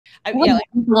Yeah, like,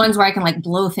 the ones where I can like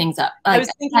blow things up. I was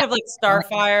thinking of like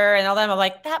Starfire and all that. I'm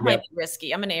like, that might be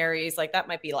risky. I'm an Aries. Like that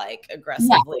might be like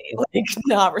aggressively like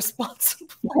not responsible.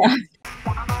 Yeah.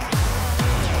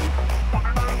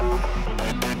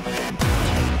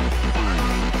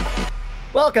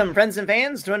 Welcome, friends and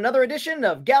fans, to another edition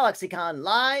of GalaxyCon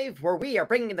Live, where we are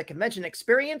bringing the convention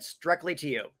experience directly to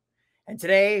you. And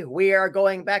today, we are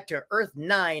going back to Earth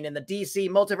 9 in the DC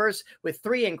multiverse with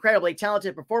 3 incredibly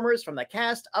talented performers from the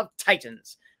cast of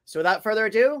Titans. So without further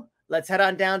ado, let's head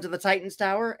on down to the Titans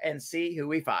Tower and see who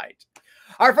we find.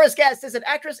 Our first guest is an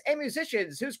actress and musician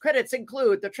whose credits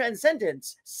include The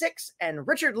Transcendence, Six, and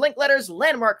Richard Linklater's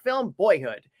landmark film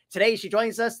Boyhood. Today, she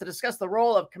joins us to discuss the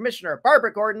role of Commissioner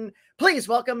Barbara Gordon. Please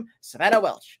welcome Savannah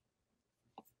Welch.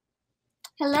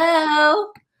 Hello.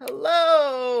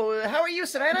 Hello. How are you,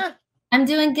 Savannah? I'm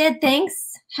doing good,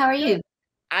 thanks. How are you?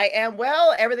 I am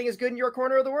well. Everything is good in your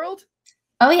corner of the world?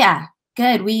 Oh, yeah.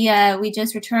 Good. We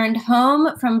just returned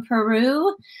home from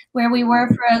Peru, where we were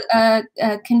for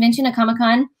a convention, a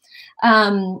Comic-Con,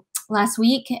 last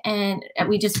week, and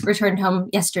we just returned home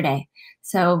yesterday.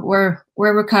 So we're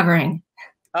recovering.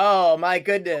 Oh, my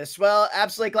goodness. Well,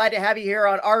 absolutely glad to have you here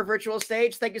on our virtual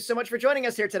stage. Thank you so much for joining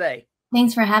us here today.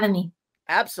 Thanks for having me.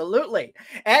 Absolutely.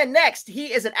 And next,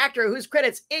 he is an actor whose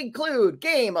credits include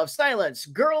Game of Silence,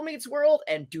 Girl Meets World,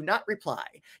 and Do Not Reply.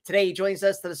 Today, he joins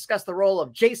us to discuss the role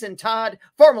of Jason Todd,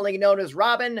 formerly known as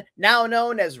Robin, now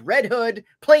known as Red Hood.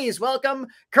 Please welcome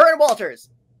Curran Walters.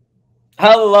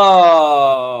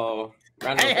 Hello.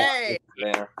 Hey.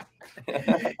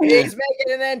 He's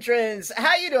making an entrance.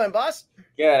 How you doing, boss?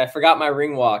 Good. I forgot my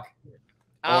ring walk.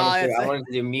 I wanted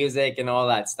to do music and all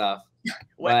that stuff.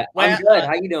 But I'm good.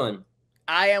 How you doing?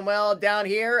 I am well down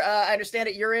here. I understand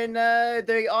that you're in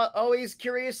the always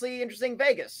curiously interesting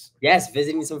Vegas. Yes,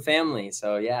 visiting some family.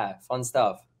 So yeah, fun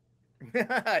stuff.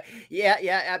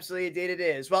 yeah, absolutely. Indeed it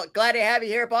is. Well, glad to have you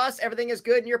here, boss. Everything is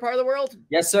good in your part of the world?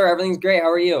 Yes, sir. Everything's great.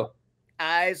 How are you?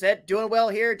 I said doing well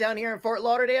here, down here in Fort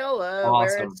Lauderdale.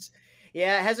 Awesome. It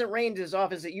hasn't rained as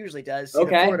often as it usually does.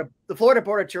 Okay. The Florida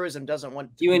Board of Tourism doesn't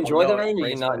want. Do you enjoy the rain or do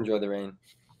you not enjoy the rain?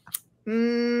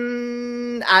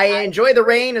 I enjoy the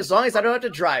rain as long as I don't have to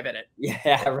drive in it.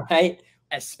 Yeah, right.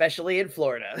 Especially in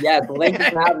Florida. Yeah, thank you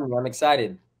for having me. I'm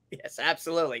excited. Yes,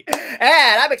 absolutely.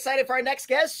 And I'm excited for our next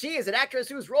guest. She is an actress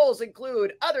whose roles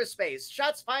include Other Space,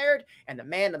 Shots Fired, and The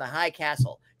Man in the High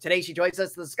Castle. Today, she joins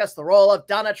us to discuss the role of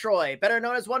Donna Troy, better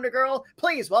known as Wonder Girl.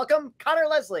 Please welcome Conor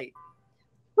Leslie.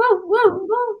 Woo, woo,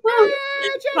 woo, woo.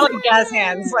 Like gas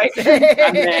hands. Like,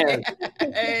 hey.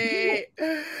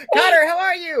 Conor, how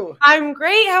are you? I'm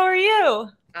great. How are you?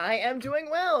 I am doing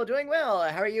well, doing well.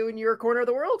 How are you in your corner of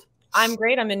the world? I'm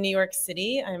great. I'm in New York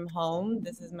City. I'm home.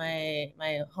 This is my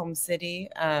home city.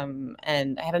 And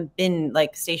I haven't been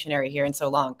like stationary here in so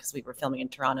long because we were filming in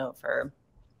Toronto for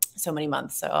so many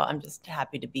months. So I'm just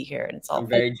happy to be here. And it's all I'm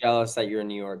very jealous that you're in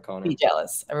New York, Conor. Be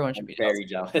jealous. Everyone should be very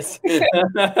jealous.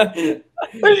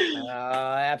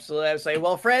 Absolutely.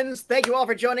 Well, friends, thank you all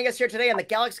for joining us here today on the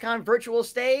GalaxyCon virtual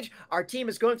stage. Our team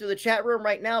is going through the chat room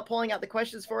right now, pulling out the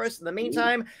questions for us. In the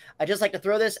meantime, I'd just like to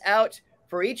throw this out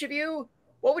for each of you.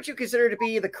 What would you consider to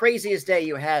be the craziest day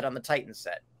you had on the Titan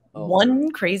set?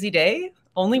 One crazy day?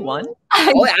 Only one?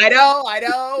 Oh, I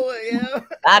know. Yeah.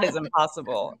 That is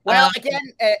impossible. Well, again,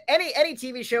 any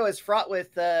TV show is fraught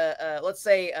with, let's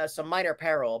say, some minor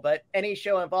peril, but any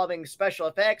show involving special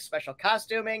effects, special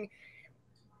costuming,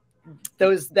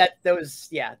 those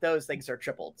things are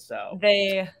tripled. So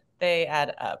they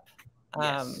add up.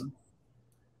 Yes.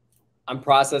 I'm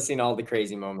processing all the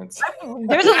crazy moments.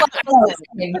 There's a lot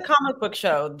in the comic book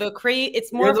show.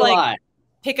 It's more of like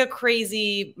pick a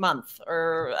crazy month,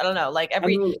 or I don't know, like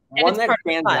every one that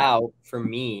stands out for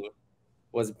me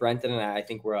was Brenton and I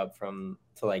think we're up to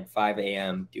like 5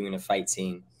 a.m. doing a fight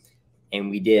scene, and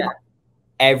we did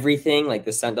everything, like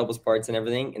the stunt doubles parts and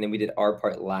everything, and then we did our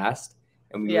part last,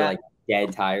 and we were like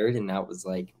dead tired, and that was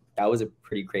a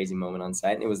pretty crazy moment on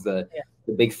set, and it was the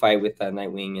big fight with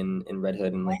Nightwing and Red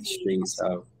Hood and like the street.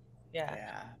 So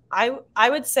I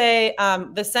would say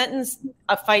the sentence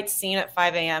 "a fight scene at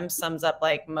 5 a.m." sums up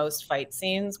like most fight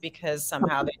scenes because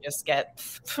somehow they just get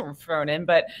thrown in.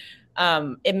 But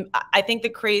I think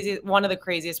one of the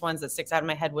craziest ones that sticks out in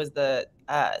my head was the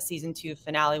season 2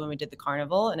 finale when we did the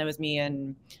carnival, and it was me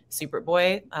and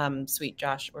Superboy, sweet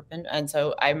Josh Orphan. And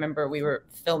so I remember we were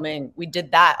filming. We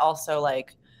did that also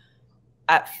like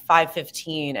at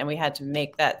 5:15, and we had to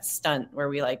make that stunt where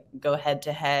we like go head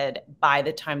to head by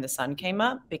the time the sun came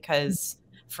up, because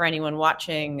for anyone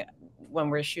watching, when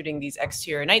we're shooting these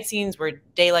exterior night scenes, we're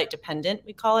daylight dependent,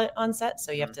 we call it on set.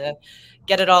 So you have to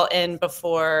get it all in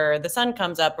before the sun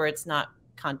comes up, or it's not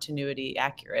continuity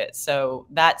accurate. So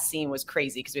that scene was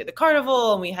crazy because we had the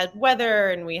carnival and we had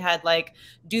weather and we had like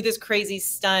do this crazy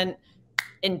stunt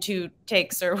in 2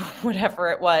 takes or whatever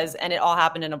it was, and it all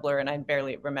happened in a blur and I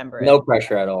barely remember it. No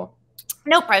pressure at all.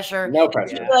 No pressure. No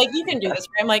pressure. Yeah. Like, you can do this.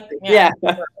 I'm like, yeah,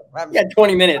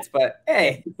 20 minutes, but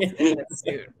hey.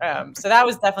 So that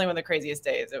was definitely one of the craziest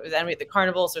days. It was, and we had the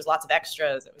carnival, so there's lots of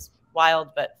extras. It was wild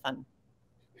but fun.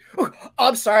 Oh,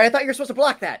 I'm sorry. I thought you were supposed to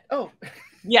block that. Oh.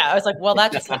 Yeah, I was like, well,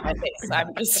 that just hit my face.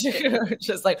 I'm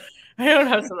just like, I don't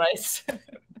have some ice.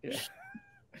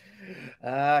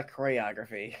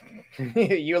 Choreography.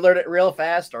 You learn it real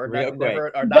fast or real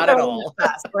or not at all.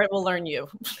 Fast, or it will learn you.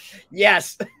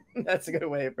 Yes. That's a good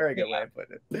way, very good way of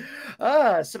putting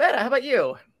it. Savannah, how about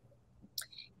you?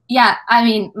 Yeah, I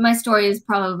mean, my story is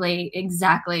probably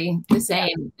exactly the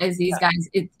same as these guys.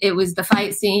 It was the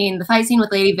fight scene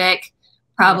with Lady Vic,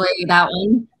 probably that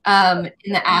one,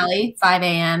 in the alley, 5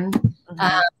 a.m.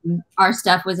 Our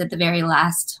stuff was at the very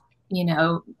last,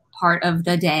 part of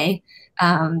the day.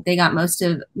 They got most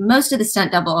of the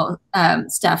stunt double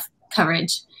stuff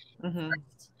coverage.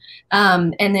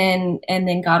 And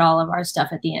then got all of our stuff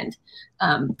at the end,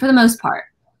 for the most part.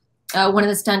 One of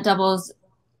the stunt doubles,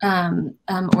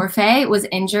 Orfeh, was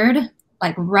injured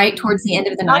like right towards the end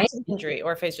of the night. Injury.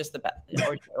 Orfeh's just the best.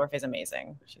 Orfeh's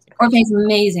amazing. Orfeh's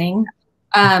amazing.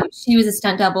 She was a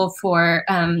stunt double for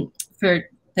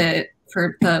the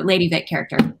Lady Vic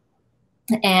character.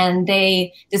 And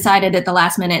they decided at the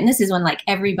last minute, and this is when like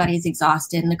everybody's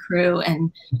exhausted in the crew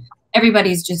and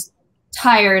everybody's just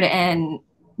tired and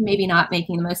maybe not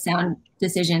making the most sound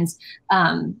decisions.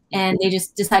 And they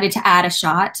just decided to add a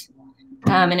shot.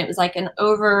 And it was like an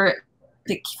over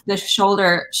the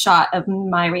shoulder shot of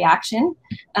my reaction.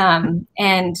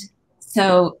 And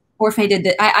so Orfeh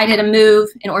did I did a move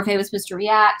and Orfeh was supposed to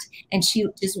react. And she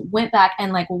just went back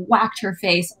and like whacked her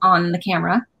face on the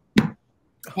camera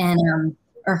and,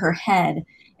 or her head.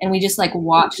 And we just like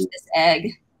watched this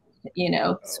egg,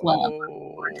 swell up.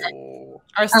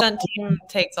 Our stunt team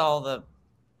takes all the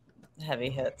heavy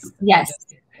hits. Yes.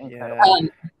 Yeah.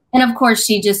 And of course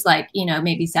she just like,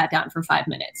 maybe sat down for 5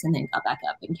 minutes and then got back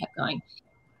up and kept going.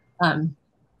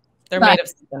 They're made of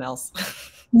something else.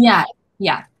 Yeah.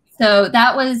 Yeah. So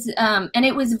that was, and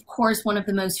it was of course one of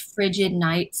the most frigid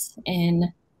nights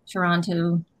in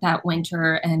Toronto that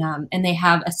winter. And they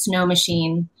have a snow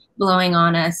machine blowing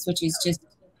on us, which is just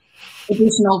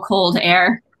additional cold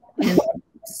air. And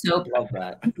soap. Love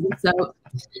that. So,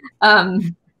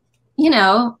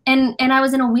 and I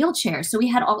was in a wheelchair, so we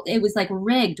had it was like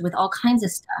rigged with all kinds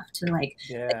of stuff to like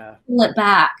pull it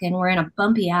back, and we're in a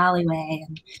bumpy alleyway,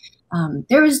 and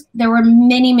there were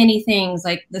many things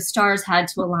like the stars had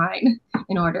to align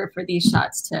in order for these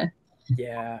shots to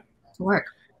work.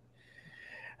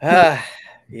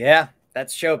 Yeah,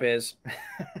 that's showbiz.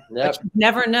 But you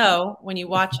never know when you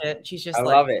watch it. She's just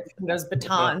love it. Those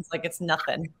batons like it's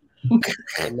nothing.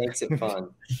 It makes it fun.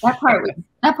 That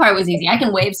part was easy. I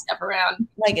can wave stuff around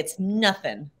like it's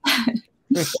nothing.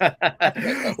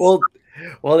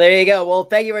 Well, there you go. Well,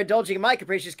 thank you for indulging my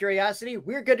capricious curiosity.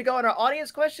 We're good to go on our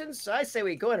audience questions. So I say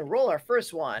we go ahead and roll our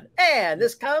first one. And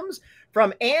this comes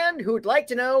from Anne, who would like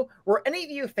to know, were any of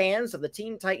you fans of the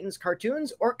Teen Titans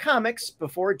cartoons or comics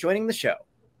before joining the show?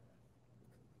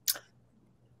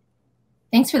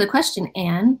 Thanks for the question,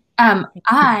 Anne.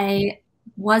 I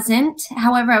wasn't.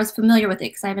 However, I was familiar with it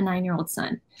because I have a 9-year-old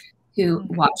son who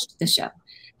watched the show.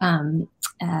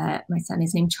 My son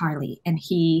is named Charlie, and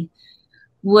he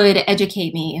would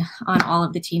educate me on all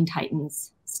of the Teen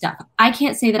Titans stuff. I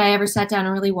can't say that I ever sat down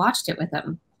and really watched it with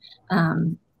him,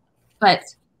 but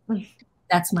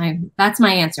that's my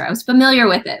answer. I was familiar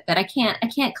with it, but I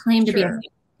can't claim to be a fan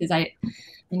because I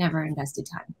never invested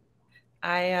time.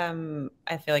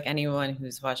 I feel like anyone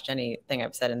who's watched anything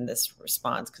I've said in this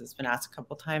response, because it's been asked a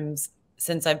couple times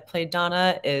since I've played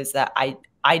Donna, is that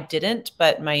I didn't,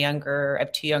 but I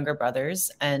have 2 younger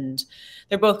brothers, and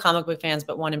they're both comic book fans,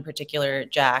 but one in particular,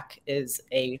 Jack, is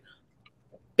a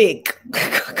big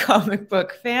comic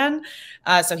book fan.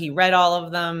 So he read all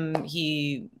of them.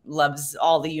 He loves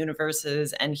all the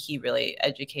universes, and he really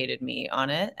educated me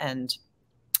on it and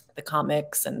the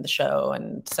comics and the show.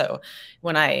 And so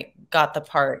when I got the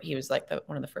part, he was like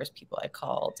one of the first people I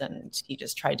called, and he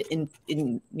just tried to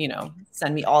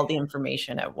send me all the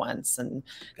information at once. And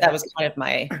that was kind of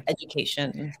my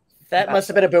education. That must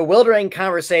have been a bewildering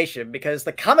conversation, because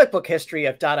the comic book history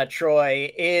of Donna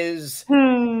Troy is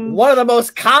one of the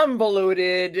most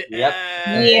convoluted. Yep.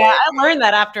 Yeah, I learned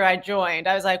that after I joined.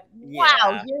 I was like,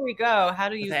 wow, here we go. How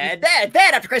do you... Then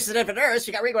after Crisis of Infinite Earths,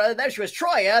 she got regal, and then she was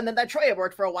Troya, and then that Troya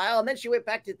worked for a while, and then she went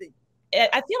back to the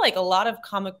I feel like a lot of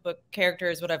comic book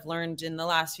characters, what I've learned in the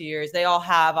last few years, they all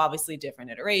have obviously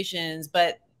different iterations,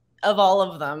 but of all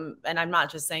of them, and I'm not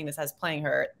just saying this as playing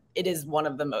her, it is one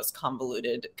of the most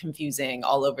convoluted, confusing,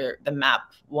 all over the map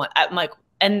one. I'm like,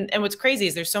 and what's crazy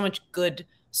is there's so much good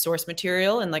source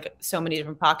material in like so many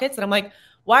different pockets that I'm like,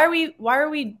 why are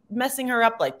we messing her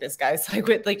up like this, guys?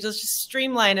 Like just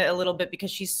streamline it a little bit, because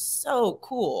she's so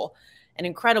cool and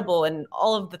incredible and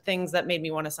all of the things that made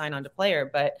me want to sign on to play her.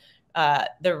 But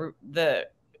the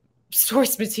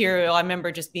source material, I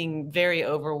remember just being very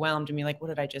overwhelmed and being like, what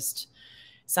did I just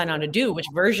sign on to do? Which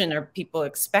version are people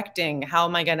expecting? How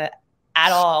am I going to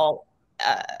at all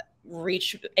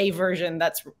reach a version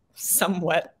that's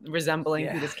somewhat resembling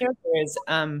who this character is?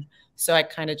 So I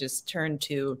kind of just turned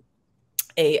to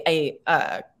a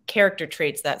character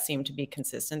traits that seem to be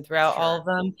consistent throughout all of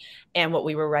them and what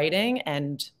we were writing,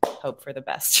 and hope for the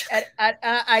best.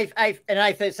 I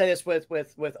say this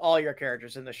with all your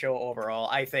characters in the show overall.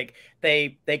 I think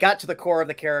they got to the core of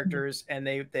the characters and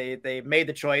they made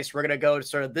the choice. We're going to go to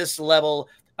sort of this level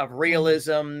of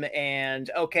realism,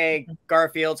 and okay,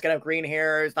 Garfield's going to have green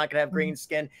hair. He's not going to have green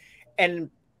skin. And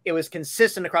it was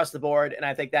consistent across the board. And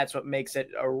I think that's what makes it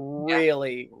a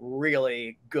really,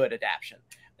 really good adaptation.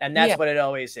 And that's what it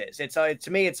always is. It's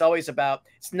to me, it's always about,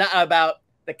 it's not about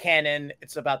the canon.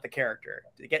 It's about the character,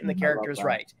 getting the characters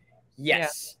right.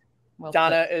 Yes. Well,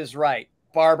 Donna is right.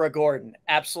 Barbara Gordon,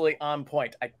 absolutely on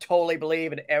point. I totally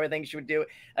believe in everything she would do.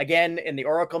 Again, in the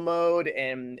Oracle mode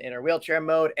and in her wheelchair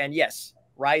mode. And yes,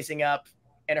 rising up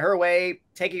in her way,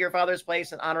 taking her father's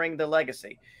place and honoring the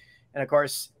legacy. And of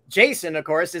course, Jason, of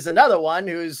course, is another one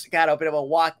who's got a bit of a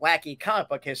wacky comic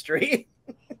book history.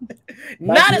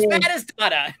 Not as bad as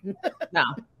Donna. No.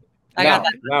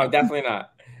 No, definitely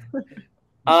not.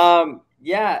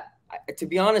 Yeah, to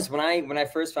be honest, when I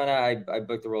first found out I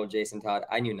booked the role of Jason Todd,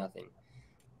 I knew nothing.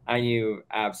 I knew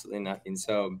absolutely nothing.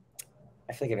 So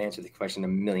I feel like I've answered the question a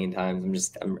million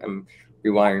times. I'm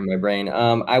rewiring my brain.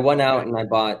 I went out and I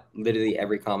bought literally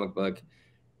every comic book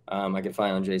I could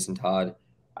find on Jason Todd.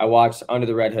 I watched Under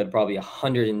the Red Hood probably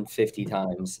 150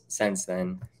 times since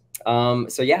then.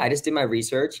 So yeah, I just did my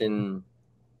research and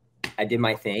I did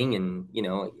my thing. And you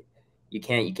know, you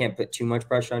can't put too much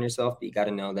pressure on yourself, but you got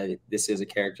to know that this is a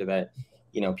character that,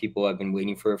 you know, people have been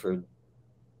waiting for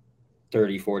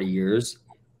 30, 40 years,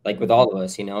 like with all of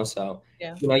us, you know. So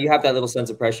you know, you have that little sense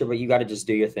of pressure, but you got to just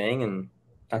do your thing, and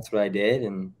that's what I did,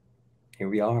 and here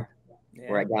we are.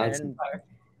 We're at GalaxyCon.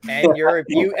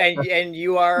 And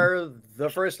you are the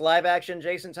first live action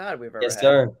Jason Todd we've ever had. Yes,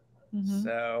 sir.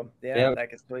 So I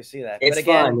can really see that. It's but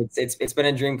again, fun. It's been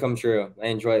a dream come true. I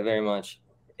enjoy it very much.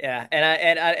 Yeah,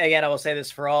 and again, I will say this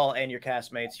for all and your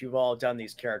castmates, you've all done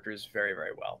these characters very,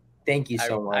 very well. Thank you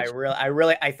so much.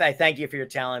 I thank you for your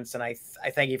talents, and I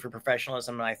thank you for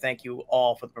professionalism, and I thank you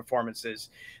all for the performances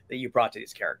that you brought to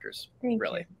these characters.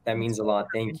 Really, that means a lot.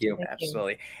 Thank you.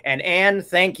 Absolutely. And Anne,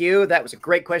 thank you. That was a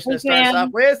great question to start us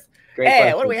off with.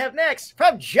 Hey, what do we have next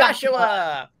from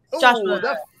Joshua? Joshua,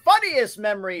 the funniest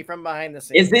memory from behind the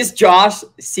scenes. Is this Josh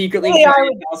secretly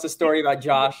trying to tell us a story about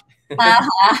Josh?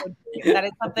 That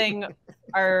is something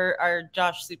our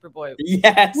Josh Superboy.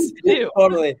 Yes,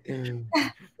 totally.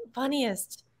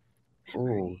 Funniest.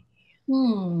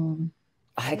 Ooh.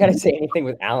 I gotta say anything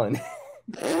with Alan.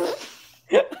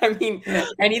 I mean,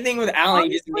 anything with Alan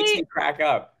just makes me crack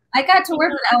up. I got to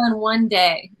work with Alan one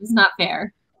day. It's not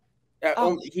fair.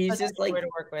 He's just like to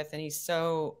work with, and he's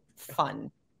so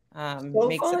fun.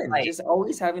 Makes it light. Just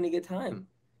always having a good time.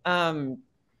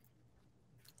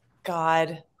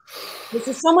 God, this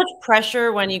is so much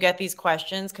pressure when you get these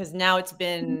questions, because now it's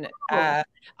been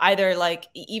either like,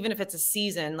 even if it's a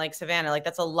season like Savannah, like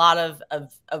that's a lot of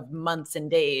months and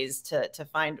days to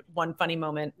find one funny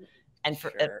moment, and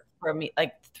for me,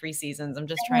 like 3 seasons, I'm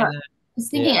just trying to. I was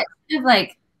thinking, I should have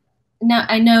like, now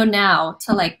I know now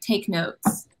to like take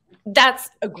notes. That's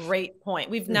a great point.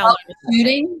 We've now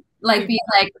shooting, like being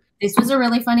like, this was a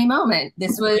really funny moment.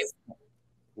 This was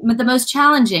the most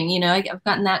challenging. You know, I've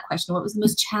gotten that question. What was the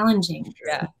most challenging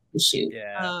to shoot?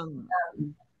 Yeah.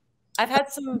 I've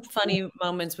had some funny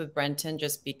moments with Brenton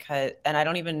just because, and I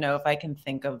don't even know if I can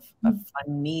think of a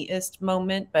funniest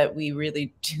moment, but we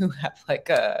really do have like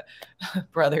a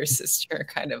brother sister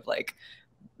kind of like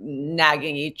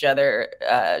nagging each other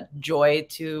joy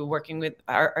to working with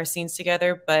our scenes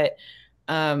together. But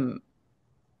I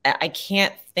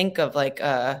can't think of like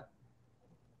a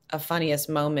funniest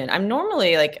moment. I'm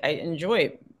normally like, I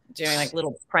enjoy doing like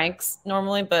little pranks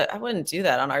normally, but I wouldn't do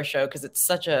that on our show because it's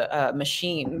such a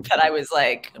machine that I was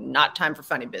like, not time for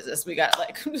funny business. We got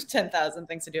like 10,000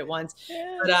 things to do at once.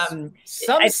 Yes. But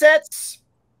some sets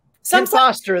can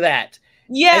foster that.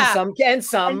 Yeah. And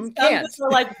some can't.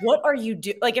 Were like, what are you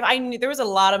doing? Like, if I knew, there was a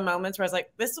lot of moments where I was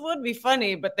like, this would be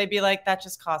funny, but they'd be like, that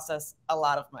just costs us a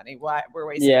lot of money. Why we're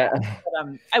wasting it.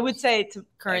 But, I would say, to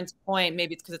Curran's point,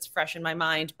 maybe it's because it's fresh in my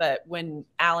mind, but when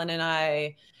Alan and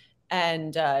I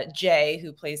and Jay,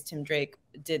 who plays Tim Drake,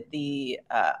 did the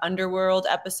Underworld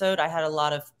episode, I had a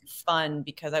lot of fun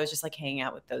because I was just like hanging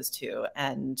out with those two,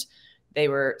 and they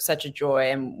were such a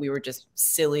joy, and we were just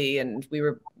silly, and we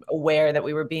were aware that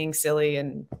we were being silly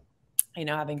and, you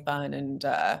know, having fun. And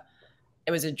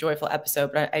it was a joyful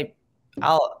episode. But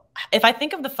I'll, if I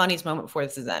think of the funniest moment before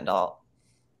this is end, I'll.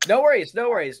 No worries.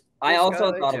 I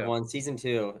also thought of one, season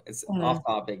 2. It's off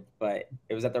topic, but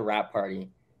it was at the rap party.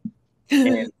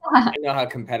 And I know how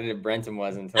competitive Brenton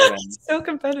was until then. So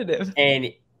competitive. And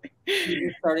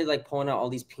he started like pulling out all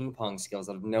these ping pong skills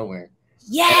out of nowhere.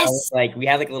 Yes. Like, we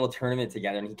had like a little tournament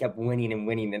together, and he kept winning and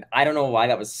winning. And I don't know why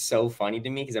that was so funny to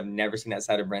me, because I've never seen that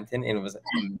side of Brenton, and it was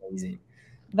amazing.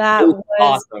 That was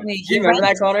awesome. Do you remember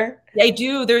that, Conor? I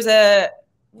do. There's a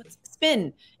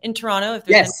Spin in Toronto. If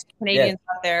there's any Canadians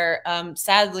out there,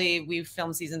 sadly, we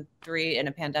filmed season 3 in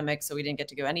a pandemic, so we didn't get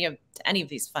to go to any of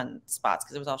these fun spots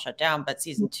because it was all shut down. But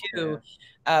season 2,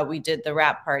 we did the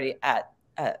rap party at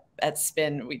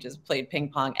Spin. We just played ping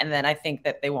pong, and then I think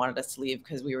that they wanted us to leave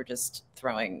because we were just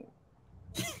throwing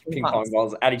ping pong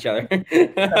balls at each other.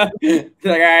 Like,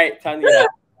 all right, time to get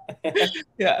out.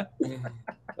 Yeah,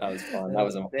 that was fun. That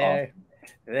was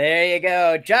there you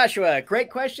go, Joshua.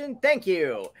 Great question. Thank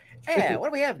you. And what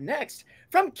do we have next?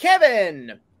 From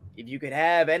Kevin. If you could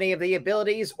have any of the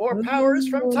abilities or powers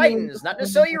from Titans, not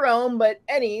necessarily your own, but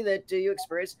any that you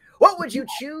experience, what would you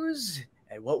choose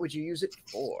and what would you use it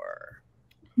for?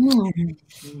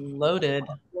 Loaded.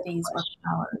 Abilities or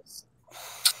powers.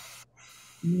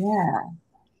 Yeah.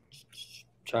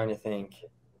 Trying to think.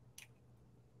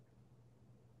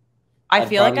 I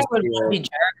feel like I would be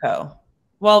Jericho.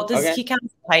 Well, does he count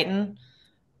as a Titan?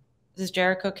 Does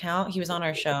Jericho count? He was on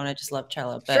our show, and I just love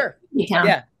cello. But sure.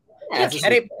 Yeah.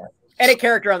 Any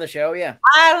character on the show, yeah.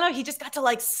 I don't know. He just got to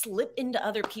like slip into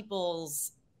other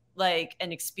people's like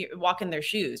and walk in their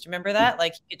shoes. Do you remember that?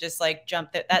 Like he could just like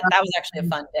jump there. That was actually a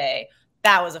fun day.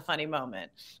 That was a funny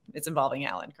moment. It's involving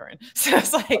Alan Curran. So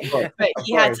it's like, but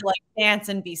he had to like dance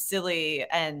and be silly,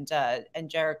 and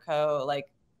Jericho like,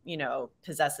 you know,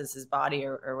 possesses his body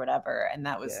or whatever, and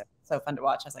that was so fun to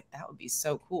watch. I was like, that would be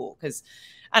so cool, because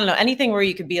I don't know, anything where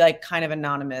you could be like kind of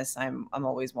anonymous. I'm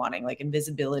always wanting like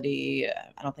invisibility.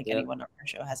 I don't think anyone on our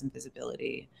show has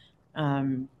invisibility,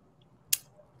 and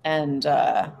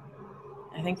I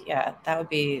think that would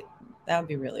be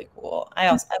really cool.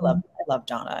 I love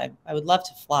Donna. I would love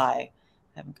to fly.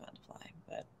 I haven't gone to fly,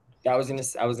 but I was gonna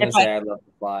say I'd love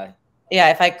to fly. Yeah,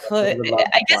 if I could,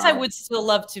 I guess I would still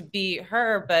love to be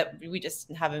her, but we just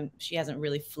haven't. She hasn't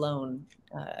really flown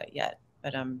yet.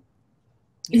 But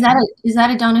is that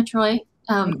a Donna Troy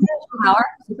superpower?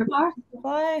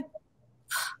 Fly.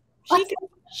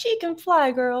 She can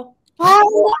fly, girl. Why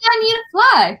do I need to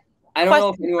fly? I don't know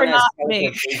if anyone has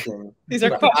teleportation. These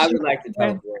are questions. I would like to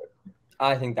teleport.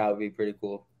 I think that would be pretty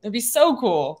cool. It'd be so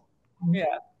cool. Yeah,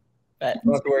 but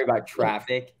don't have to worry about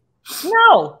traffic.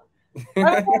 No.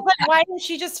 Why didn't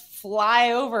she just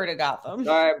fly over to Gotham?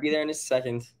 All right, be there in a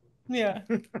second. Yeah,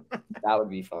 that would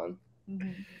be fun.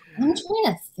 I'm trying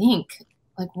to think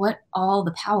like what all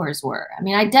the powers were. I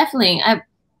mean, I like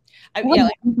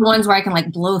the ones where I can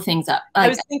like blow things up. I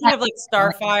was thinking of like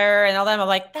Starfire and all that. I'm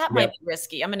like, that might be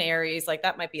risky. I'm an Aries, like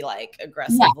that might be like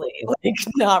aggressively like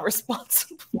not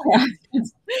responsible.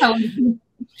 Yeah.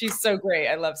 She's so great.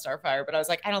 I love Starfire, but I was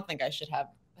like, I don't think I should have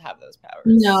those powers.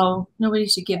 No, nobody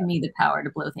should give me the power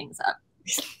to blow things up.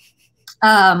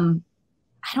 I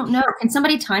don't know. Can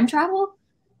somebody time travel?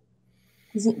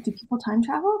 Do people time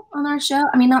travel on our show?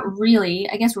 I mean, not really.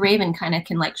 I guess Raven kind of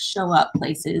can like show up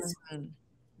places. Mm-hmm.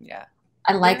 Yeah.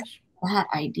 I like that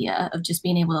idea of just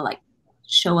being able to like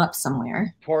show up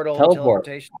somewhere. Portal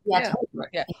teleportation. Yeah.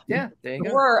 There you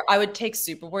go. Or I would take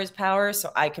Superboy's powers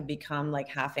so I could become like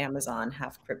half Amazon,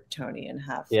 half Kryptonian,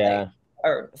 half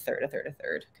or a third,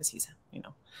 because he's, you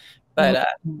know. But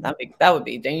that would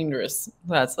be dangerous.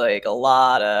 That's like a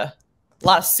lot of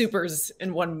supers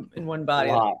in one body.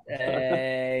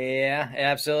 Yeah,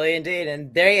 absolutely indeed.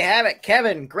 And there you have it,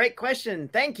 Kevin. Great question.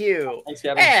 Thank you. Thanks,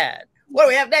 Kevin. And what do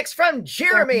we have next from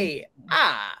Jeremy?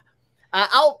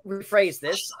 I'll rephrase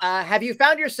this. Have you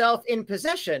found yourself in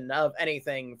possession of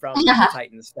anything from the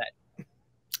Titans set?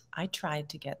 I tried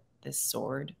to get this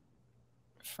sword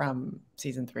from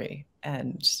season 3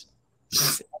 and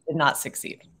I did not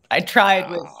succeed. I tried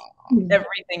with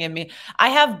everything in me. I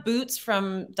have boots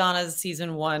from Donna's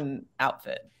season 1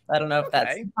 outfit. I don't know if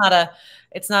that's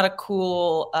it's not a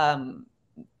cool,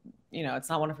 you know, it's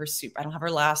not one of her super. I don't have her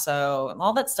lasso and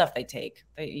all that stuff they take.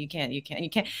 You can't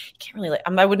really like.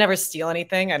 I would never steal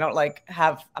anything. I don't like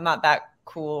have. I'm not that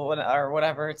cool or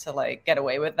whatever to like get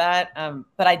away with that.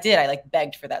 But I did. I like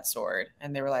begged for that sword,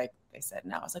 and they were like, they said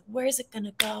no. I was like, where is it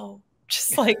gonna go?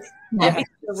 Just like let me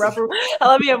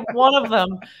have one of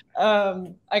them.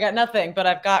 I got nothing, but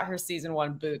I've got her season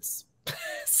 1 boots.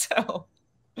 So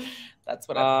that's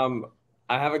what I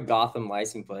have a Gotham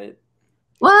license plate.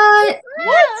 What?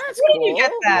 That's cool. You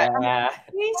get that? Yeah.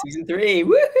 Season 3.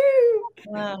 Woohoo!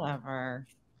 Whatever.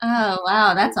 Oh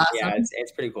wow, that's awesome. Yeah,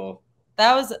 it's pretty cool.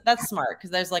 That's smart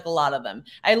because there's like a lot of them.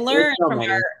 I learned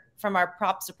from our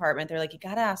props department. They're like, you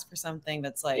gotta ask for something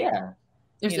that's like,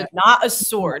 there's not a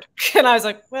sword. And I was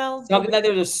like, well, something that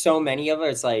there's just so many of it.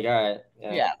 It's like, all right,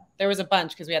 yeah. There was a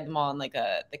bunch because we had them all in like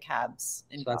the cabs.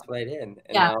 So that's what I did, and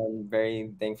now I'm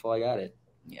very thankful I got it.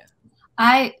 Yeah.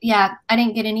 I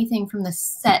didn't get anything from the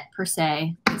set per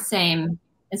se. The same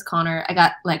as Conor. I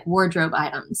got like wardrobe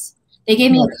items. They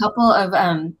gave me a couple of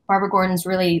Barbara Gordon's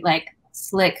really like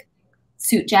slick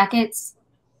suit jackets.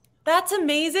 That's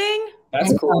amazing.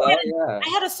 That's cool. I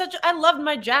had I loved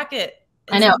my jacket.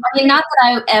 I know. I mean, not that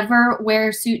I ever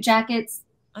wear suit jackets.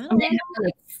 I mean, I have to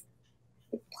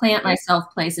like plant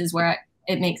myself places where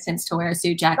it makes sense to wear a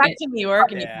suit jacket. Back to New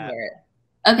York and you can wear it.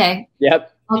 Okay.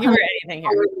 Yep. You can wear anything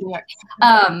here.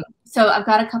 So I've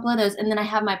got a couple of those, and then I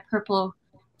have my purple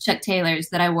Chuck Taylors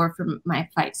that I wore for my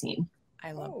fight scene.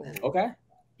 I love that. Okay.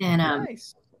 And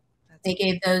nice. they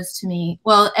gave those to me.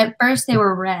 Well, at first they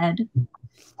were red,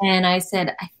 and I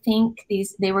said, I think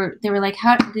they were like,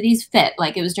 how do these fit?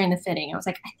 Like it was during the fitting. I was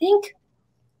like, I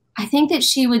think that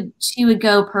she would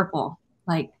go purple,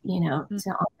 like, you know, to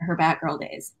honor her Batgirl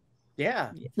days.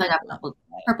 Yeah. So I got a couple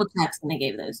purple checks, and they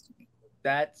gave those to me.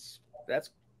 That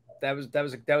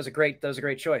was a great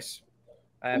choice.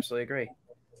 I absolutely agree.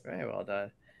 Very well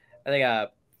done. I think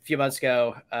a few months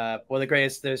ago, one of the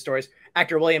greatest stories,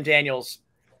 actor William Daniels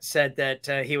said that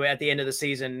he would, at the end of the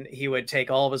season, he would take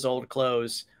all of his old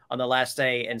clothes on the last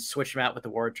day and switch them out with the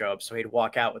wardrobe. So he'd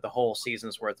walk out with the whole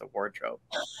season's worth of wardrobe.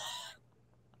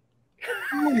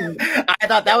 I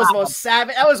thought that was the most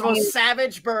savage. That was the most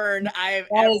savage burn I've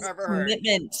ever heard.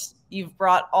 Commitment. You've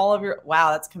brought all of your.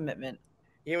 Wow, that's commitment.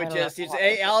 He would just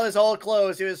all his old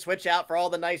clothes. He would switch out for all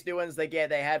the nice new ones they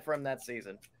had from that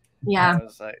season. Yeah,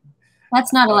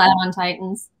 that's not allowed on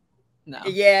Titans. No.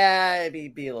 Yeah,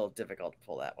 it'd be a little difficult to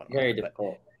pull that one. Very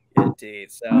difficult.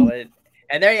 Indeed. So,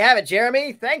 and there you have it,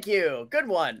 Jeremy. Thank you. Good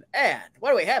one. And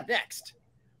what do we have next?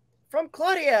 From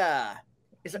Claudia.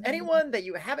 Is there anyone that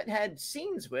you haven't had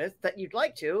scenes with that you'd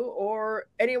like to, or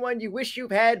anyone you wish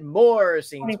you've had more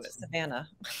scenes with? Savannah.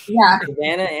 Yeah.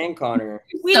 Savannah and Conor.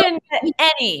 We didn't get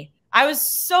any. I was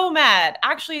so mad.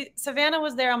 Actually, Savannah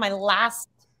was there on my last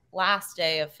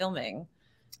day of filming.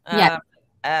 Yeah.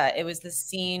 It was the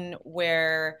scene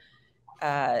where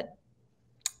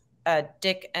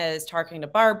Dick is talking to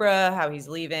Barbara, how he's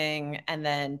leaving, and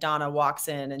then Donna walks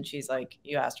in and she's like,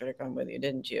 you asked her to come with you,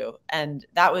 didn't you? And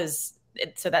that was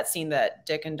it. So that scene that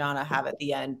Dick and Donna have at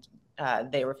the end,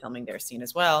 they were filming their scene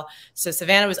as well. So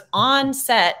Savannah was on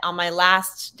set on my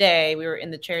last day. We were in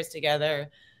the chairs together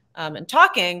and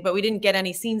talking, but we didn't get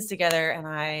any scenes together, and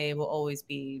I will always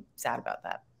be sad about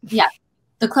that. Yeah.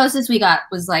 The closest we got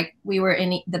was like we were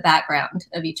in the background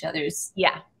of each other's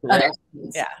other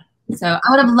scenes. Yeah. So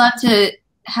I would have loved to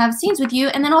have scenes with you,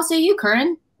 and then also you,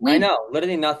 Curran. I know,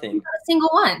 literally nothing. Not a single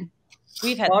one.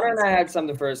 We've had Conor and I had some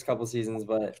the first couple seasons,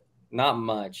 but not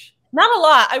much. Not a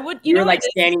lot. I would, you know, like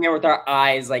standing there with our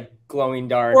eyes like glowing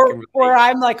dark, or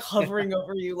I'm like hovering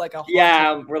over you like a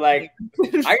we're like.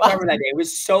 I remember that day. It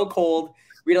was so cold.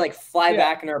 We had to like fly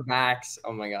back in our backs.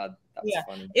 Oh my god, that was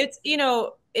funny. It's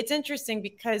it's interesting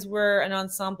because we're an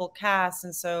ensemble cast,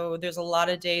 and so there's a lot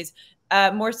of days.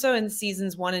 More so in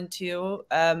seasons 1 and 2,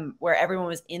 where everyone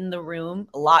was in the room.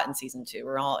 A lot in season 2.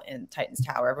 We're all in Titan's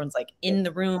Tower. Everyone's like in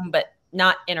the room, but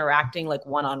not interacting like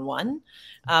one-on-one.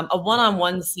 A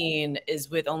one-on-one scene is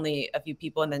with only a few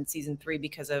people, and then season 3,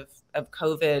 because of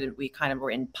COVID, we kind of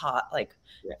were in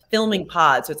filming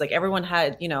pods. So it's like everyone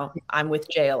had, I'm with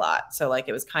Jay a lot, so like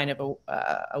it was kind of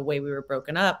a way we were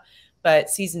broken up.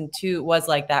 But season 2 was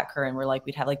like that, Curran, where like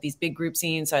we'd have like these big group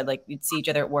scenes. So we'd see each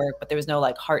other at work, but there was no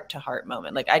like heart to heart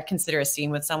moment. Like I'd consider a scene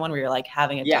with someone where you're like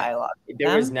having a dialogue.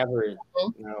 There was never.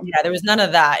 No. Yeah, there was none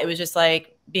of that. It was just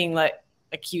like being like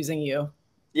accusing you.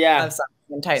 Yeah. Of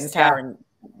something in Titan's Tower and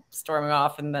storming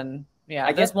off, and then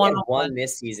I guess one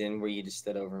this season where you just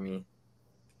stood over me.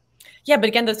 Yeah, but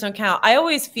again, those don't count. I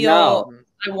always feel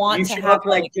I want you to show have up for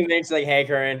like 2 minutes, like, hey,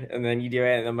 Curran, and then you do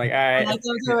it, and I'm like, all right. I'm like,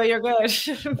 don't do it, you're good.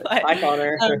 Hi,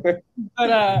 Conor.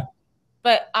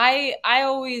 But I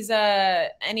always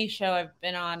any show I've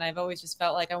been on, I've always just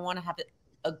felt like I want to have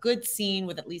a good scene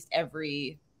with at least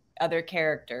every other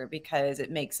character because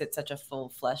it makes it such a full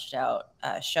fleshed out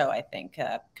show. I think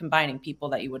combining people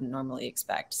that you wouldn't normally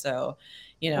expect. So,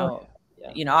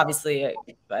 obviously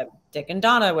Dick and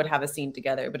Donna would have a scene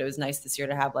together, but it was nice this year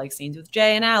to have like scenes with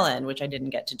Jay and Alan, which I didn't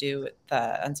get to do with,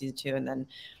 on season 2. And then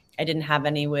I didn't have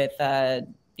any with,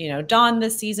 Dawn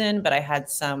this season, but I had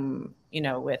some,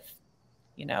 with,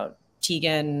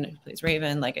 Tegan, who plays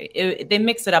Raven. Like they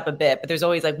mix it up a bit, but there's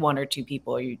always like 1 or 2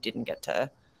 people you didn't get to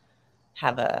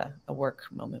have a work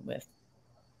moment with.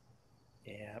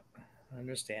 Yeah,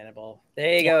 understandable.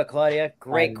 There you go, Claudia.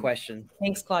 Great question.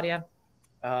 Thanks, Claudia.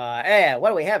 Yeah, what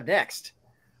do we have next?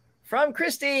 From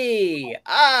Christy.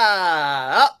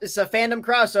 It's a fandom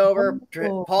crossover.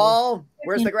 Oh. Paul,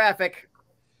 where's the graphic?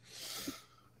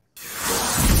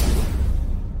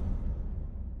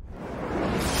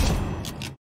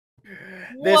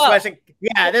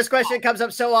 This question comes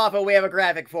up so often. We have a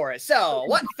graphic for it. So,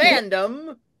 what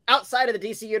fandom outside of the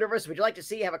DC universe would you like to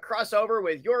see have a crossover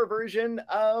with your version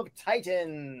of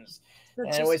Titans?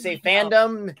 And we say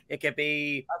fandom, it could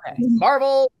be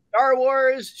Marvel, Star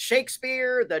Wars,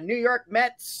 Shakespeare, the New York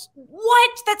Mets.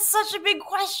 What? That's such a big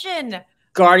question.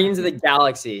 Guardians of the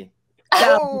Galaxy.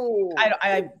 Oh,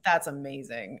 that's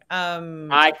amazing.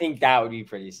 I think that would be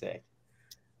pretty sick.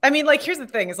 I mean, like, here's the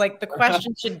thing: is like the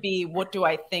question should be, what do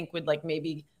I think would like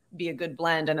maybe be a good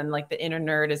blend, and then like the inner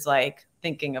nerd is like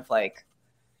thinking of like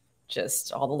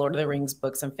just all the Lord of the Rings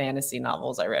books and fantasy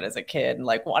novels I read as a kid, and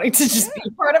like wanting to just be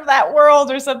part of that world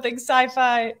or something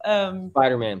sci-fi.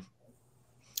 Spider-Man.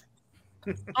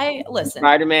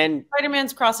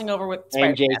 Spider-Man's crossing over with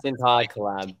and Jason Todd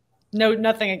collab. No,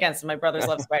 nothing against him. My brothers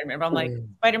love Spider-Man, but I'm like,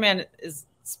 Spider-Man is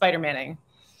Spider-Maning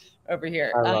over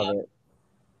here. I love it.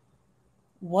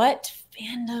 What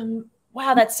fandom?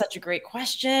 Wow, that's such a great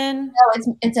question.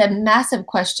 No, it's a massive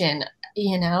question.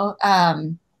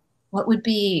 What would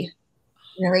be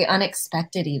really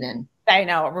unexpected even? I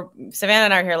know. Savannah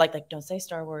and I are here like don't say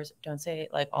Star Wars. Don't say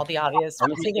like all the obvious.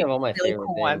 I'm thinking of all my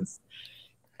favorite ones.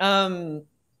 Let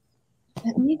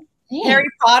me think. Harry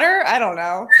Potter? I don't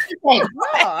know.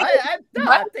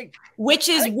 I think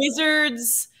witches,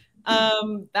 wizards.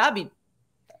 That'd be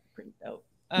pretty dope.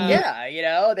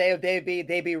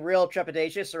 They'd be real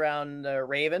trepidatious around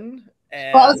Raven.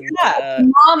 And,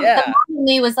 Mom and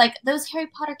me was like, those Harry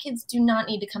Potter kids do not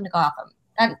need to come to Gotham.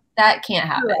 That can't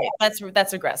happen. Right.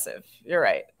 That's aggressive. You're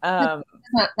right.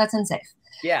 That's unsafe.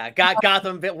 Yeah,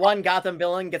 Gotham villain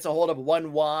gets a hold of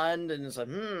one wand and it's like,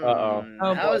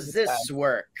 how does this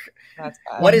work? That's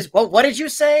bad. What did you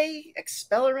say?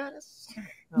 Expelliarmus?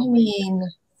 I mean,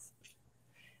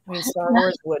 Star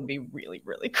Wars would be really,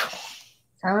 really cool.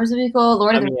 Star Wars would be cool.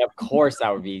 Of course,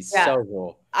 that would be so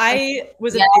cool. I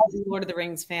was a big Lord of the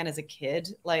Rings fan as a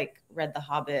kid. Like, read The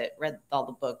Hobbit, read all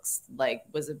the books. Like,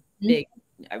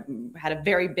 I had a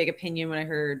very big opinion when I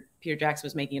heard Peter Jackson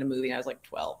was making a movie. And I was like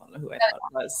 12. I don't know who I thought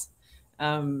it was.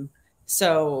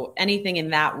 So anything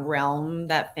in that realm,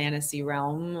 that fantasy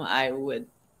realm, I would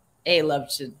love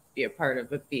to be a part of.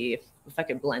 But if I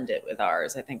could blend it with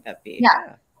ours, I think that'd be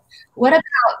cool. What about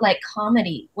like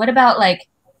comedy? What about like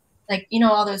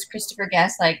all those Christopher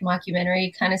Guest like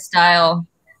mockumentary kind of style?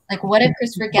 Like, what if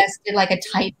Christopher Guest did like a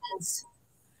Titans?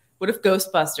 What if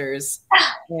Ghostbusters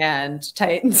and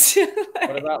Titans?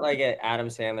 What about like an Adam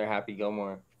Sandler Happy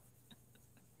Gilmore?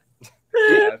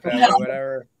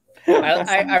 Whatever.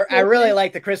 I really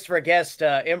like the Christopher Guest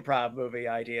improv movie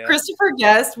idea. Christopher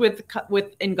Guest with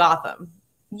in Gotham.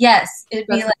 Yes, it'd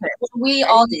be like we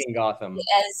all just in Gotham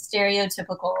as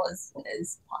stereotypical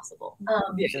as possible.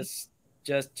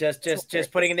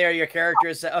 Just putting in there your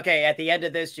characters. Okay, at the end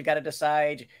of this, you got to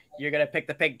decide. You're gonna pick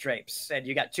the pig drapes, and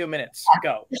you got 2 minutes.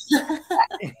 Go.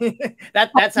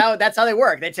 That's how they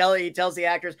work. He tells the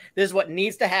actors, "This is what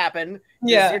needs to happen.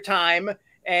 This is your time,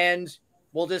 and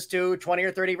we'll just do 20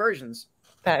 or 30 versions."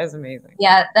 That is amazing.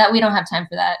 Yeah, that we don't have time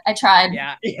for that. I tried.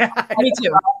 Yeah. Me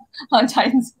too. On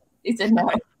Titans, he said no.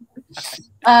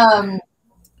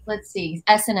 Let's see.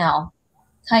 SNL,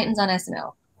 Titans on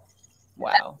SNL.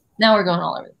 Wow. Now we're going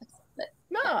all over the place. But.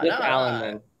 No, Alan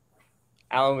then.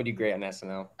 Alan would do great on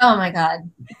SNL. Oh my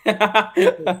God.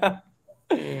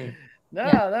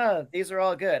 No, these are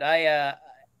all good. It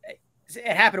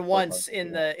happened once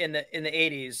in the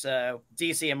 80s.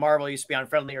 DC and Marvel used to be on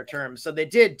friendlier terms, so they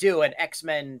did do an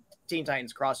X-Men Teen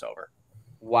Titans crossover.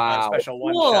 Wow, special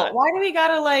one cool. shot. Why do we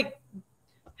gotta like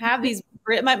have these?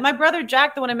 My brother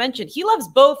Jack, the one I mentioned, he loves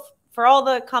both for all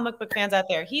the comic book fans out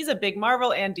there, he's a big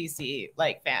Marvel and DC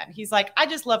like fan. He's like, I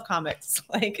just love comics.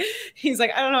 Like, he's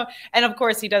like, I don't know. And of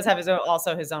course he does have his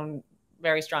own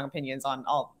very strong opinions on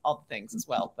all the things as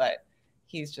well. But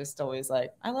he's just always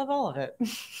like, I love all of it.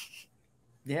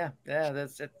 Yeah,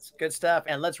 it's good stuff.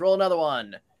 And let's roll another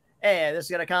one. And this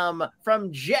is gonna come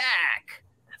from Jack.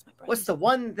 What's the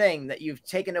one thing that you've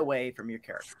taken away from your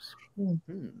characters?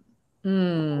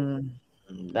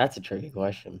 That's a tricky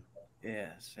question.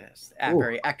 Yes. A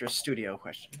very actor studio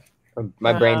question.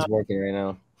 My brain's working right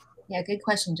now. Yeah, good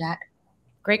question, Jack.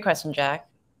 Great question, Jack.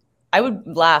 I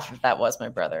would laugh if that was my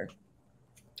brother.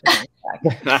 He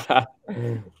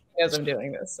knows I'm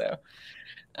doing this, so.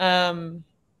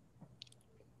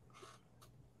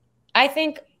 I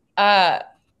think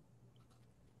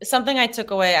something I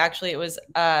took away, actually, it was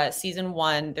season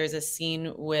 1. There's a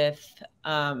scene with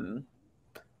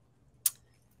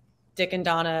Dick and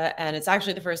Donna, and it's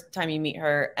actually the first time you meet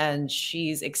her, and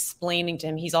she's explaining to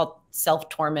him, he's all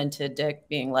self-tormented, Dick,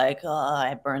 being like, oh,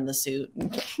 I burned the suit.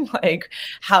 Like,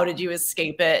 how did you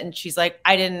escape it? And she's like,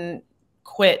 I didn't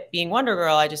quit being Wonder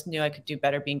Girl. I just knew I could do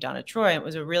better being Donna Troy. And it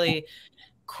was a really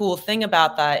cool thing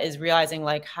about that is realizing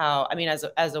like how, I mean,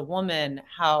 as a woman,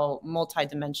 how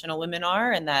multidimensional women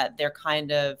are, and that they're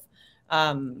kind of,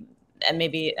 and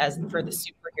maybe as for the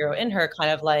superhero in her,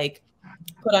 kind of like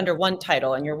put under one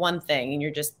title, and you're one thing, and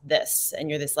you're just this, and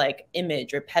you're this like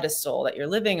image or pedestal that you're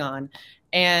living on.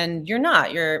 And you're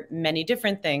not, you're many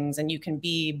different things, and you can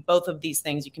be both of these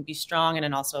things. You can be strong and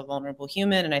then also a vulnerable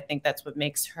human. And I think that's what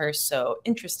makes her so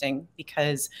interesting,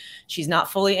 because she's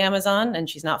not fully Amazon and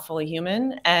she's not fully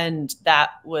human. And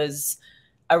that was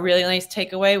a really nice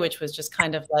takeaway, which was just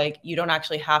kind of like, you don't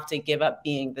actually have to give up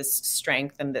being this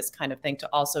strength and this kind of thing to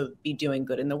also be doing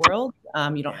good in the world.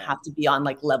 You don't have to be on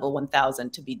like level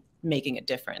 1000 to be making a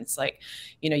difference. Like,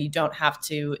 you know, you don't have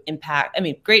to impact, I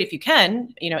mean, great if you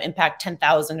can, you know, impact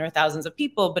 10,000 or thousands of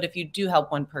people, but if you do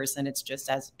help one person, it's just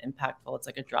as impactful. It's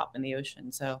like a drop in the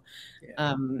ocean. So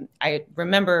I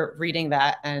remember reading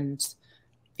that and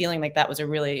feeling like that was a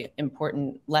really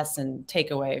important lesson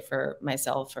takeaway for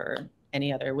myself or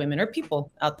any other women or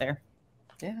people out there.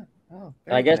 Yeah. Oh,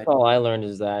 I guess all I learned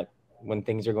is that when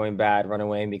things are going bad, run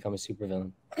away and become a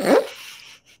supervillain.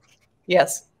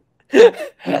 Yes.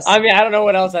 Yes. I mean, I don't know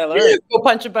what else I learned. Go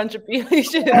punch a bunch of people.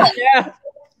 Yeah.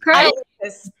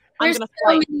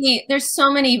 There's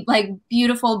so many like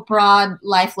beautiful, broad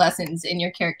life lessons in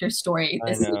your character's story.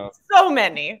 I know. So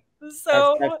many.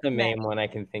 So that's the main one I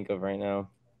can think of right now.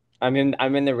 I'm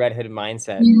in the Red Hood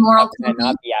mindset. Moral and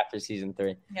not be after season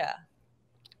 3. Yeah.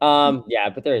 Yeah,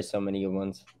 but there is so many good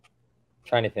ones. I'm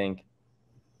trying to think.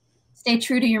 Stay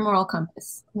true to your moral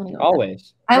compass.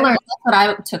 Always. I learned that's what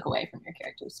I took away from your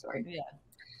character's story. Yeah.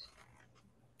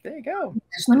 There you go.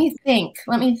 Let me think.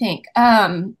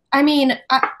 I mean,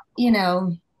 I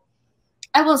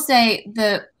will say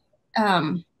the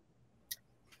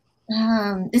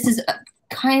this is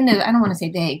kind of, I don't want to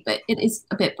say vague, but it is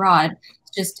a bit broad.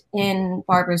 It's just in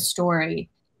Barbara's story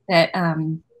that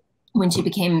when she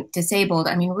became disabled,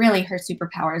 I mean, really her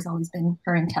superpower has always been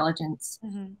her intelligence.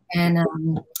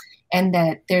 And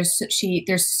that there's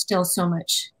still so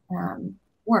much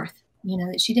worth, you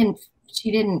know, that she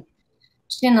didn't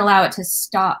allow it to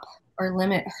stop or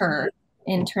limit her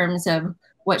in terms of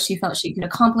what she felt she could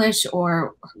accomplish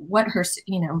or what her,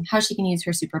 you know, how she can use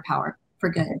her superpower for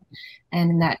good.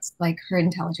 And that's like her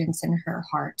intelligence and her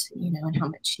heart, you know, and how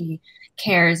much she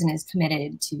cares and is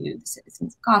committed to the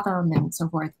citizens of Gotham and so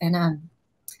forth. And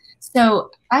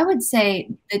so I would say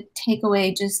the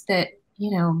takeaway just that,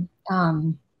 you know,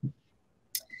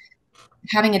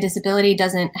 having a disability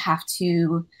doesn't have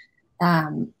to,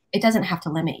 it doesn't have to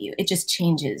limit you. It just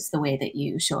changes the way that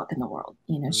you show up in the world.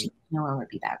 You know, she can no longer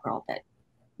be Batgirl, but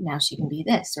now she can be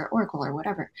this or Oracle or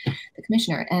whatever, the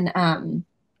commissioner. And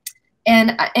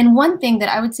one thing that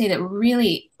I would say that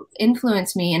really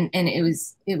influenced me and it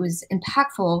was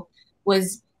impactful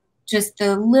was just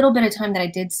the little bit of time that I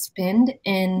did spend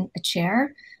in a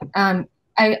chair.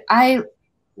 I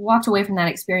walked away from that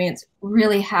experience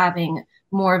really having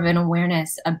more of an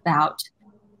awareness about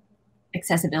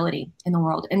accessibility in the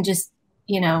world. And just,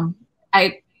 you know,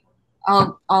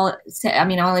 I'll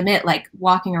admit, like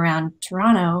walking around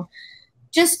Toronto,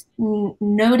 just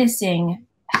noticing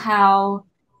how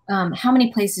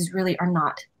many places really are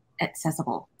not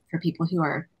accessible for people who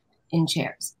are in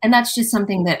chairs. And that's just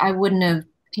something that I wouldn't have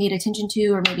paid attention to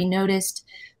or maybe noticed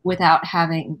without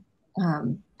having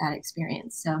that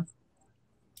experience. So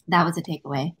that was a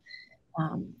takeaway.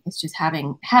 It's just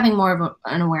having more of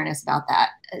an awareness about that,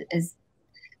 is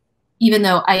even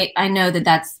though I know that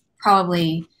that's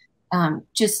probably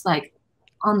just like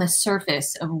on the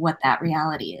surface of what that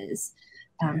reality is.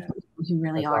 Who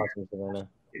really That's are. awesome, Savannah.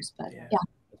 But Yeah.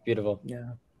 It's beautiful.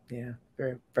 Yeah.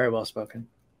 Very, very well spoken.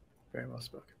 Very well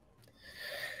spoken.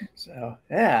 So,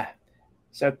 yeah.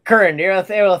 So, Curran, you're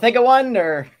able to think of one,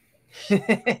 or?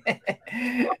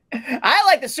 I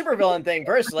like the supervillain thing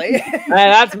personally. Hey,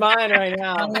 that's mine right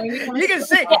now. You can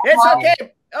see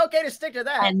it's okay to stick to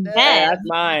that. And then That's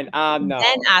mine. No.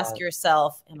 then ask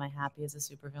yourself, am I happy as a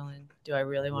supervillain? Do I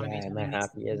really want to be Am I doing these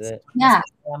happy? Is things it? with my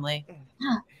family?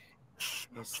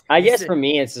 I guess for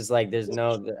me, it's just like there's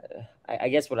no. I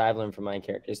guess what I've learned from my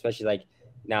character, especially like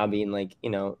now being like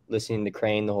listening to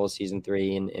Crane the whole season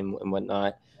 3 and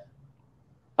whatnot.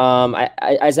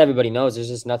 As everybody knows, there's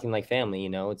just nothing like family.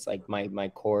 It's like my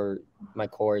core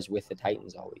is with the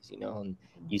Titans always. And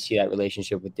you see that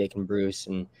relationship with Dick and Bruce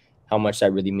and how much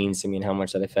that really means to me and how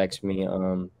much that affects me.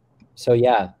 So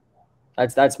yeah,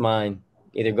 that's mine.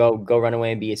 Either go run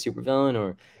away and be a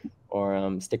supervillain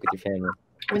or stick with your family.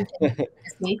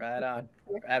 Right on.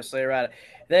 Absolutely right.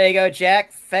 There you go,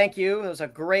 Jack. Thank you. It was a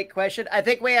great question. I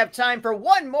think we have time for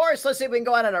one more, so let's see if we can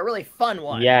go on a really fun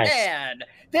one. Yes. And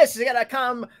this is going to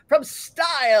come from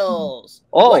Styles.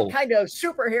 Oh. What kind of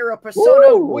superhero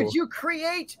persona would you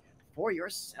create for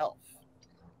yourself?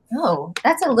 Oh,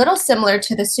 that's a little similar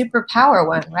to the superpower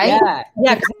one, right?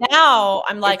 Yeah. Because now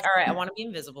I'm like, all right, I want to be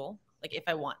invisible. Like if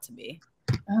I want to be.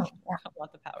 Oh, yeah. I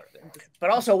want the power. But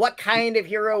also, what kind of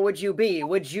hero would you be?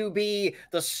 Would you be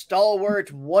the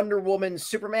stalwart Wonder Woman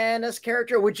Superman-esque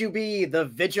character? Would you be the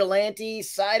vigilante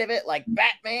side of it, like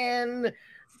Batman?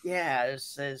 Yeah,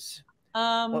 it's it's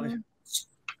a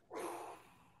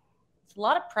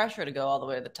lot of pressure to go all the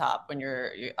way to the top when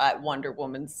you're at Wonder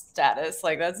Woman status.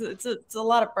 Like it's a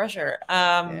lot of pressure.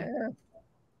 And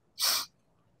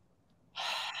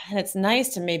it's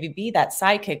nice to maybe be that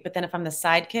sidekick, but then if I'm the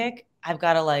sidekick, I've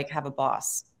got to like have a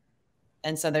boss.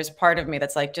 And so there's part of me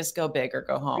that's like, just go big or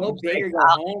go home. Go big or go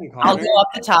home. I'll go up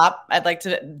the top. I'd like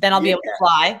to, then I'll be able to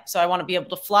fly. So I want to be able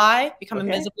to fly, become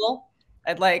invisible.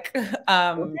 I'd like,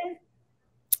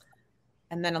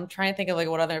 and then I'm trying to think of like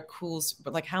what other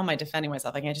but like, how am I defending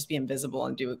myself? I can't just be invisible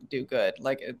and do good.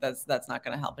 Like that's not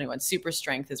going to help anyone. Super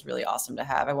strength is really awesome to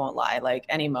have. I won't lie. Like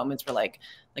any moments where like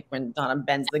when Donna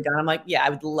bends the gun, I'm like, yeah, I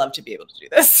would love to be able to do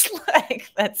this.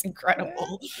 Like that's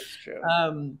incredible. Yeah, that's true.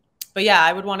 But yeah,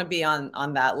 I would want to be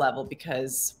on that level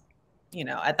because,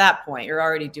 at that point you're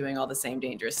already doing all the same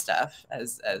dangerous stuff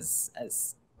as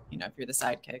if you're the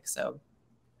sidekick. So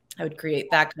I would create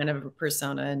that kind of a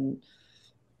persona, and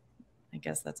I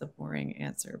guess that's a boring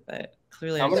answer, but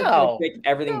clearly I'm gonna pick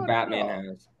everything Batman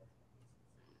has.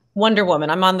 Wonder Woman.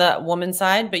 I'm on the woman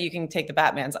side, but you can take the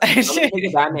Batman side. I'm gonna take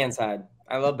the Batman side.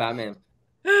 I love Batman.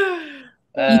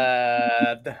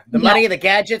 The money, the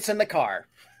gadgets, and the car.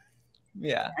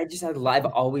 Yeah. I've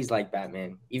always liked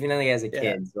Batman, even as a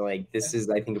kid. So like this is,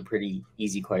 I think, a pretty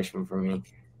easy question for me.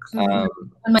 When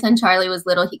my son Charlie was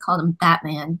little, he called him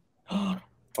Batman.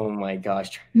 Oh my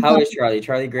gosh. How is Charlie?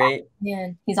 Charlie great? Yeah,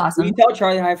 he's awesome. Will you tell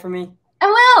Charlie hi for me? I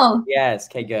will. Yes.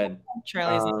 Okay, good.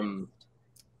 Charlie's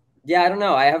yeah, I don't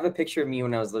know. I have a picture of me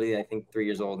when I was literally, I think, 3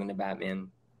 years old in a Batman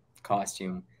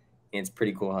costume. And it's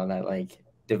pretty cool how that like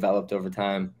developed over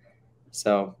time.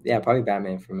 So yeah, probably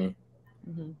Batman for me.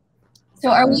 Mm-hmm. So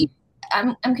are we,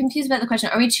 I'm confused about the question.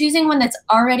 Are we choosing one that's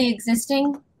already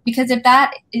existing? Because if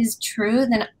that is true,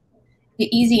 then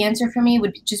the easy answer for me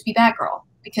would just be Batgirl.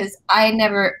 Because I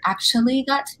never actually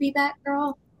got to be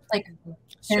Batgirl. Like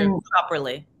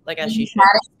properly, like as she should.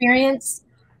 That experience.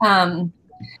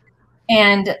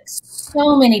 And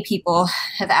so many people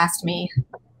have asked me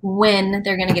when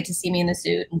they're going to get to see me in the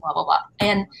suit and blah, blah, blah.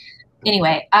 And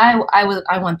anyway, I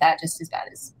want that just as bad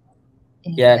as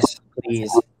yes,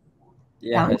 please.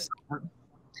 Yes.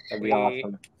 That'd be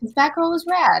awesome. This Batgirl was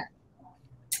rad.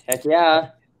 Heck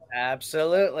yeah.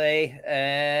 Absolutely.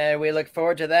 We look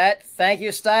forward to that. Thank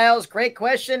you, Styles. Great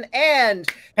question. And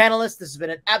panelists, this has been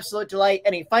an absolute delight.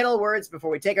 Any final words before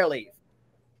we take our leave?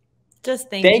 Just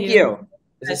thank you.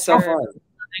 This is so fun.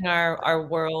 Loving our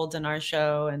world and our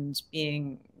show and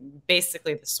being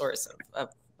basically the source of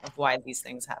why these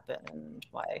things happen and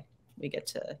why we get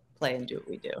to play and do what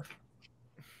we do.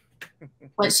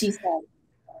 What she said.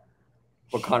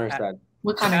 What Conor said.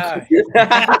 What Conor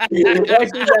That's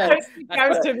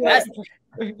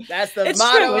the It's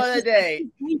motto true. of the day.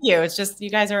 Thank you. It's just you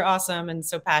guys are awesome and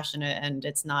so passionate, and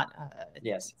it's not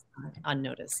yes,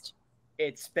 unnoticed.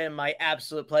 It's been my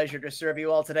absolute pleasure to serve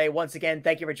you all today. Once again,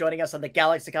 thank you for joining us on the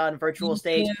GalaxyCon virtual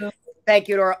stage. Thank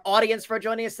you to our audience for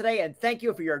joining us today, and thank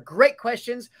you for your great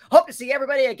questions. Hope to see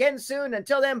everybody again soon.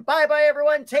 Until then, bye-bye,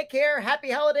 everyone. Take care.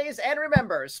 Happy holidays. And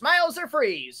remember, smiles are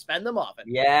free. Spend them often.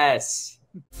 Yes.